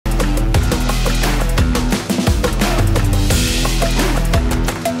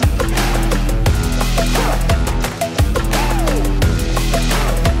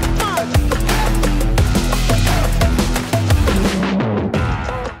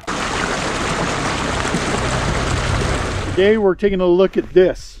Today we're taking a look at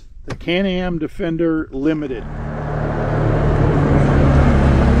this, the Can-Am Defender Limited.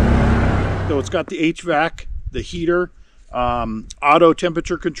 So it's got the HVAC, the heater, auto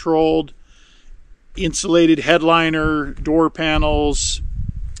temperature controlled, insulated headliner, door panels,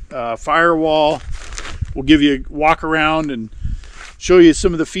 firewall. We'll give you a walk around and show you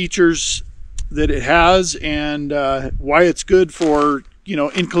some of the features that it has and why it's good for, you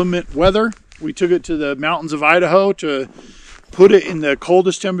know, inclement weather. We took it to the mountains of Idaho to put it in the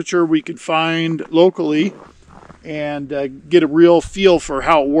coldest temperature we could find locally and get a real feel for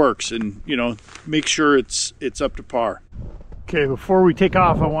how it works and, you know, make sure it's up to par. Okay, before we take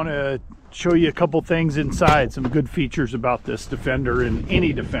off, I want to show you a couple things inside, some good features about this Defender and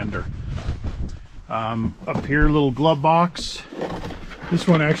any Defender. Up here, little glove box. This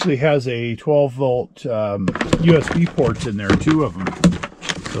one actually has a 12-volt USB ports in there, 2 of them.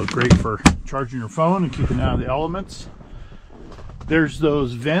 So great for charging your phone and keeping out of the elements. There's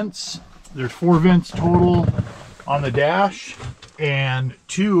those vents. There's 4 vents total on the dash and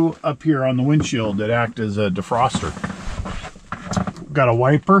 2 up here on the windshield that act as a defroster. Got a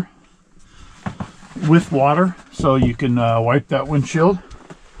wiper with water so you can wipe that windshield.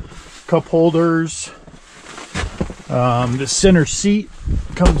 Cup holders. The center seat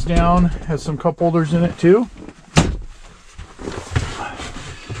comes down, has some cup holders in it too.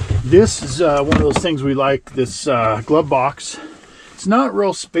 This is one of those things we like, this glove box. It's not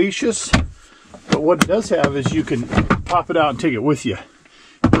real spacious, but what it does have is you can pop it out and take it with you.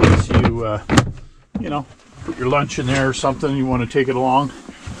 In case you, you know, put your lunch in there or something, you want to take it along.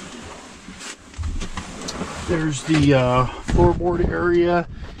 There's the floorboard area.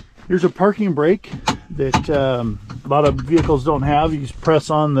 Here's a parking brake that a lot of vehicles don't have. You just press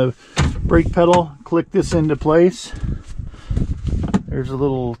on the brake pedal, click this into place. There's a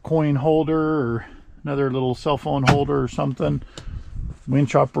little coin holder or another little cell phone holder or something.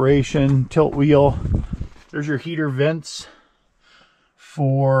 Winch operation, tilt wheel. There's your heater vents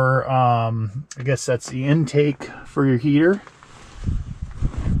for, I guess that's the intake for your heater.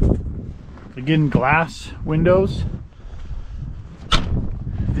 Again, glass windows.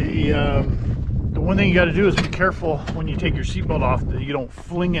 The one thing you got to do is be careful when you take your seatbelt off that you don't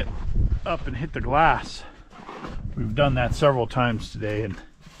fling it up and hit the glass. We've done that several times today, and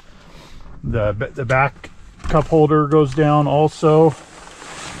the back cup holder goes down also.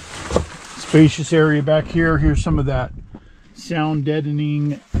 Spacious area back here. Here's some of that sound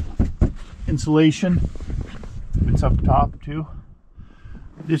deadening insulation. It's up top too.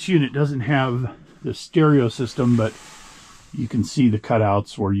 This unit doesn't have the stereo system, but you can see the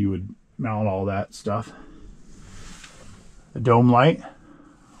cutouts where you would mount all that stuff. A dome light,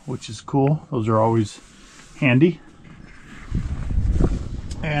 which is cool. Those are always handy.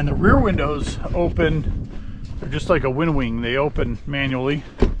 And the rear windows open, they're just like a wind wing. They open manually.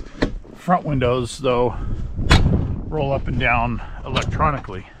 Front windows, though, roll up and down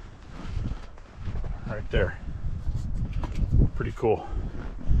electronically. Right there. Pretty cool.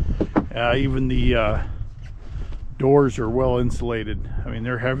 Even the doors are well insulated. I mean,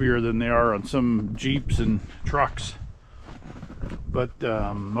 they're heavier than they are on some Jeeps and trucks. But,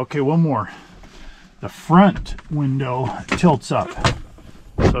 okay, one more. The front window tilts up.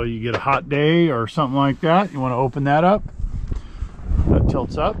 So you get a hot day or something like that. You want to open that up. That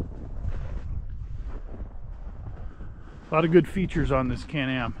tilts up. A lot of good features on this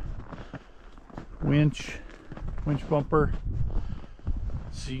Can-Am. Winch bumper.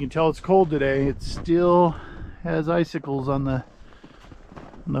 So you can tell it's cold today. It still has icicles on the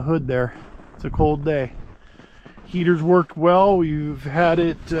hood there. It's a cold day. Heaters worked well. We've had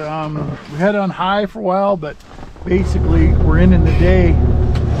it on high for a while, but basically we're in the day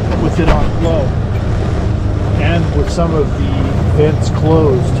with it on low. And with some of the vents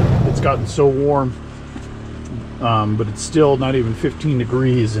closed, it's gotten so warm. But it's still not even 15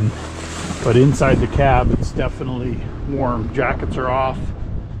 degrees, but inside the cab it's definitely warm. Jackets are off.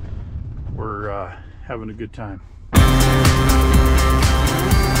 We're having a good time.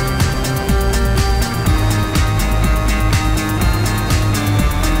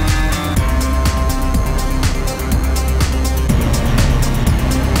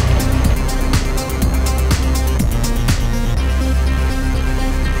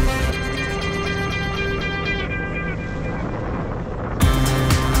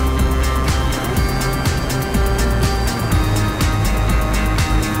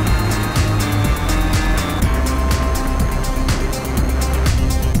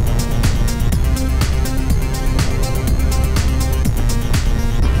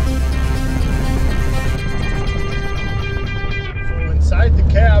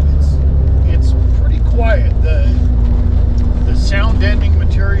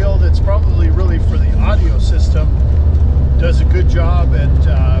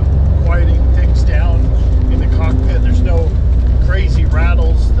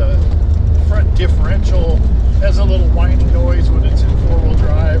 differential has a little whining noise when it's in four-wheel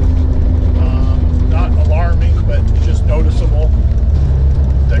drive. Not alarming, but just noticeable.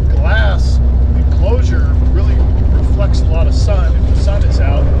 The glass enclosure really reflects a lot of sun if the sun is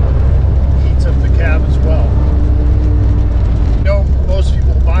out.